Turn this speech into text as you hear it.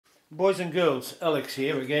Boys and girls, Alex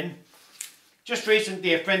here again. Just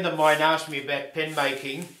recently a friend of mine asked me about pen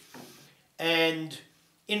making, and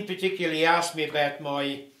in particular he asked me about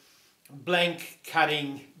my blank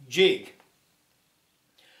cutting jig.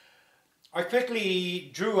 I quickly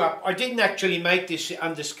drew up, I didn't actually make this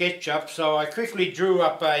under SketchUp, so I quickly drew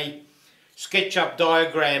up a SketchUp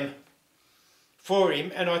diagram for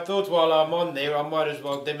him, and I thought while I'm on there I might as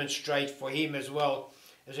well demonstrate for him as well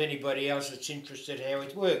as anybody else that's interested how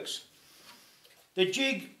it works. The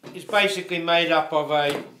jig is basically made up of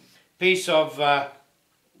a piece of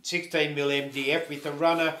 16mm MDF with a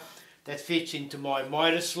runner that fits into my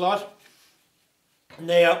miter slot.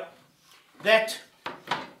 Now that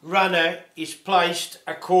runner is placed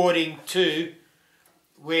according to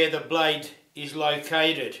where the blade is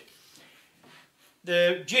located.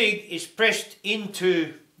 The jig is pressed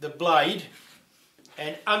into the blade,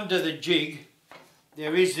 and under the jig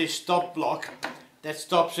there is this stop block that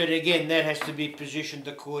stops it. Again, that has to be positioned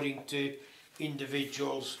according to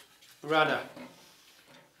individual's runner.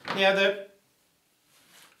 Now the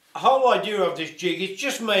whole idea of this jig is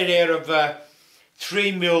just made out of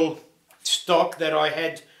 3mm stock that I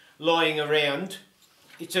had lying around.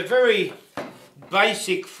 It's a very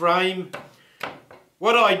basic frame.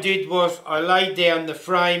 What I did was I laid down the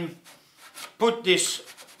frame, put this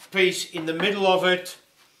piece in the middle of it,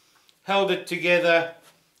 held it together,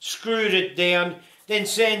 screwed it down, then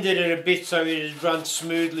sanded it a bit so it would run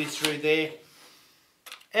smoothly through there.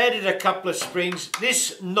 Added a couple of springs.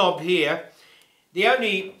 This knob here, the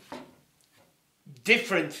only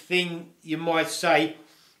different thing you might say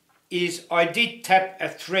is I did tap a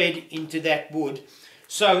thread into that wood,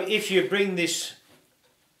 so if you bring this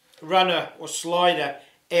runner or slider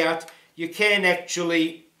out, you can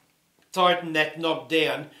actually tighten that knob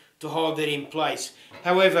down to hold it in place.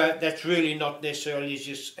 However, that's really not necessarily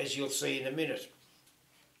as you'll see in a minute.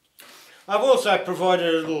 I've also provided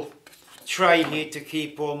a little tray here to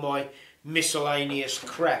keep all my miscellaneous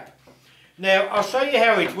crap. Now I'll show you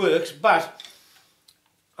how it works, but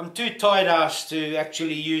I'm too tight-ass to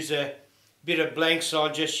actually use a bit of blank, so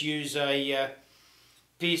I'll just use a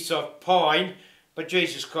piece of pine, but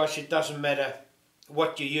Jesus Christ, it doesn't matter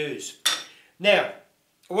what you use. Now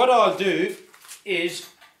what I'll do is,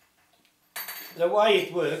 the way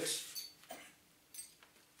it works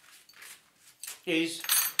is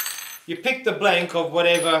you pick the blank of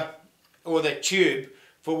whatever, or the tube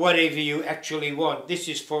for whatever you actually want. This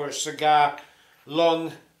is for a cigar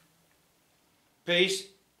long piece.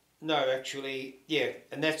 No, actually, yeah,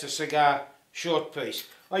 and that's a cigar short piece.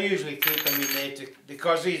 I usually keep them in there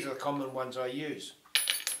because these are the common ones I use.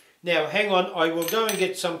 Now, hang on, I will go and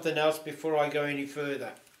get something else before I go any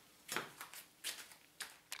further.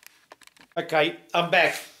 Okay, I'm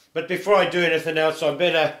back, but before I do anything else I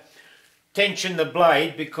better tension the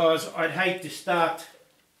blade, because I'd hate to start,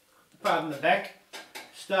 pardon the back,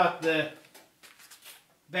 start the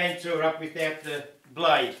bandsaw up without the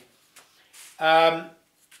blade. Now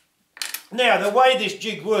the way this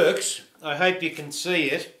jig works, I hope you can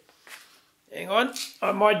see it. Hang on,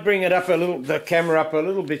 I might bring it up a little, the camera up a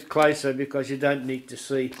little bit closer, because you don't need to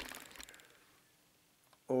see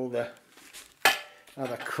all the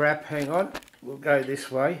other crap. Hang on, we'll go this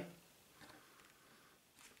way.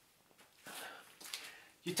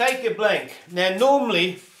 You take your blank. Now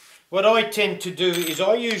normally what I tend to do is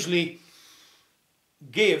I usually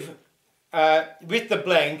give, with the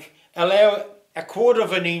blank, allow a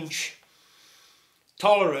 1/4 inch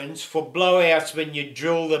tolerance for blowouts when you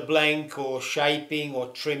drill the blank or shaping or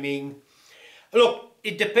trimming. Look,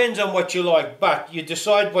 it depends on what you like, but you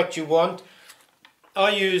decide what you want.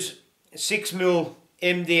 I use 6mm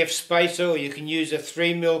MDF spacer, or you can use a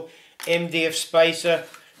 3mm MDF spacer.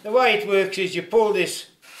 The way it works is you pull this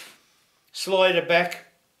slider back,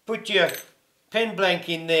 put your pen blank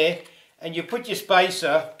in there, and you put your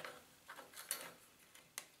spacer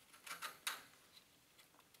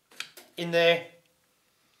in there,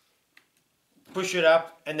 push it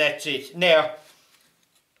up, and that's it. Now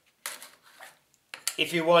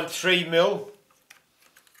if you want 3mm,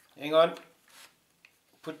 hang on,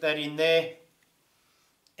 put that in there,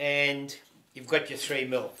 and you've got your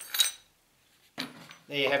 3mm.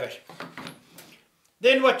 There you have it.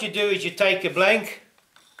 Then what you do is you take a blank,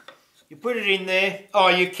 you put it in there. Oh,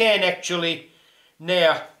 you can actually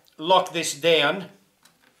now lock this down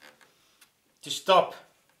to stop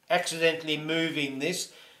accidentally moving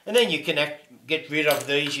this, and then you can get rid of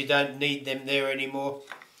these. You don't need them there anymore.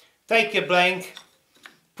 Take your blank,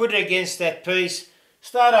 put it against that piece,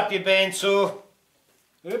 start up your bandsaw.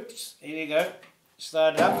 Oops, here you go.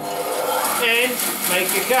 Start it up and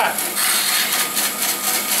make your cut.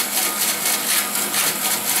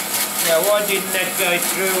 Now why didn't that go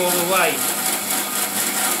through all the way?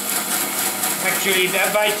 Actually,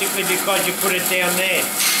 basically because you put it down there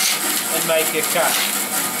and make a cut.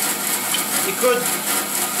 You could,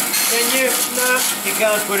 can you? No, you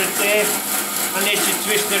can't put it there unless you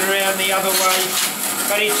twist it around the other way.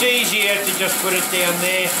 But it's easier to just put it down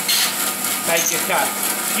there, make a cut.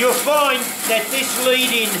 You'll find that this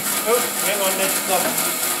lead-in, oh, hang on, let's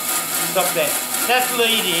stop that. That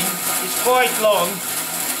lead-in is quite long,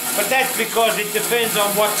 but that's because it depends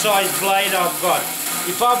on what size blade I've got.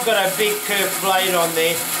 If I've got a big curved blade on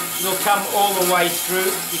there, it'll come all the way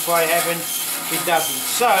through. If I haven't, it doesn't.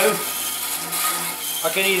 So,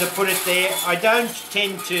 I can either put it there. I don't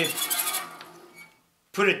tend to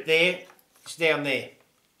put it there. It's down there.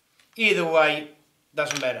 Either way,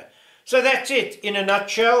 doesn't matter. So that's it in a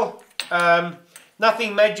nutshell.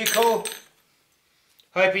 Nothing magical.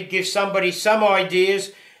 Hope it gives somebody some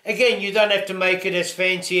ideas. Again, you don't have to make it as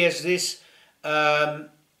fancy as this.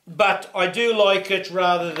 But I do like it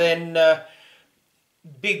rather than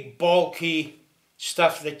big bulky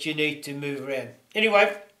stuff that you need to move around.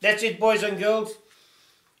 Anyway, that's it, boys and girls.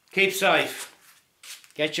 Keep safe.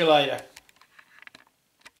 Catch you later.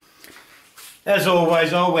 As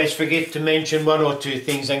always forget to mention one or two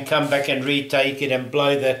things and come back and retake it and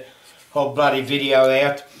blow the whole bloody video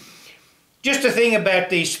out. Just a thing about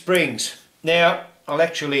these springs. Now, I'll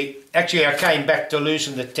actually I came back to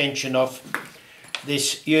loosen the tension of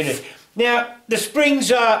this unit. Now, the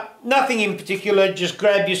springs are nothing in particular. Just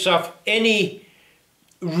grab yourself any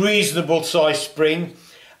reasonable size spring.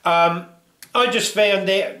 I just found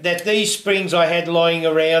that these springs I had lying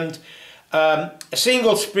around, a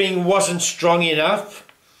single spring wasn't strong enough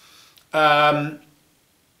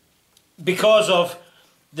because of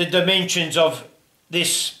the dimensions of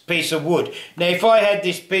this piece of wood. Now, if I had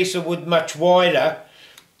this piece of wood much wider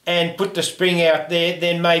and put the spring out there,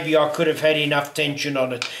 then maybe I could have had enough tension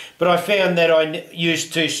on it. But I found that I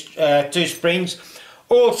used two springs.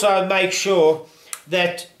 Also, make sure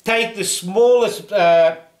that take the smallest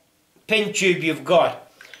pen tube you've got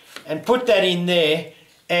and put that in there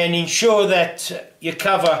and ensure that you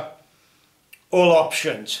cover all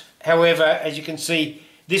options. However, as you can see,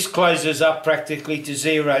 this closes up practically to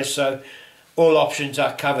zero, so all options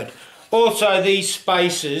are covered. Also, these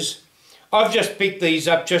spaces, I've just picked these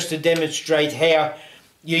up just to demonstrate how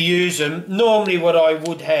you use them. Normally what I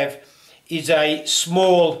would have is a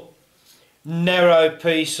small, narrow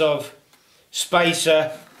piece of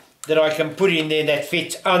spacer that I can put in there that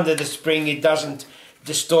fits under the spring. It doesn't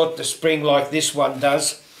distort the spring like this one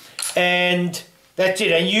does. And that's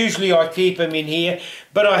it. And usually I keep them in here,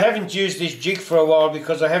 but I haven't used this jig for a while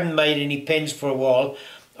because I haven't made any pens for a while.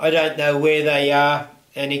 I don't know where they are.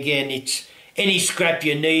 And again, it's any scrap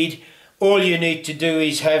you need. All you need to do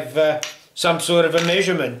is have some sort of a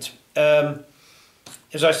measurement.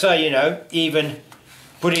 As I say, you know, even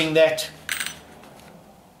putting that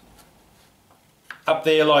up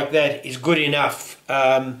there like that is good enough.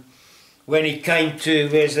 When it came to,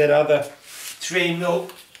 where's that other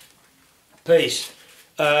 3mm piece,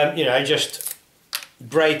 you know, just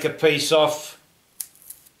break a piece off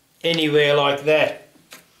anywhere like that.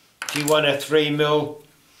 If you want a 3mm,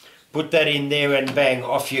 put that in there and bang,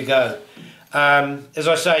 off you go. As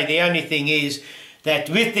I say, the only thing is that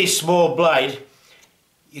with this small blade,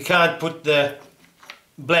 you can't put the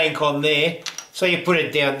blank on there, so you put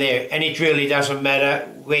it down there, and it really doesn't matter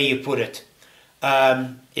where you put it.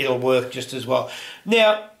 It'll work just as well.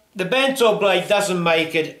 Now, the bandsaw blade doesn't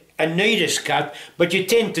make it a neatest cut, but you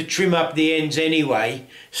tend to trim up the ends anyway,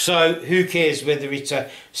 so who cares whether it's a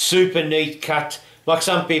super neat cut, like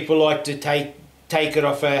some people like to take it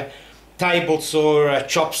off a table saw or a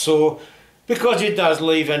chop saw, because it does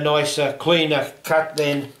leave a nicer, cleaner cut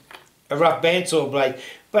than a rough bandsaw blade.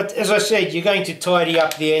 But as I said, you're going to tidy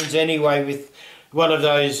up the ends anyway with one of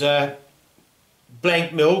those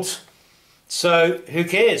blank mills, so who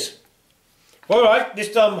cares? Alright,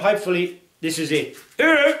 this time hopefully this is it.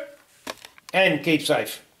 And keep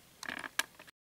safe.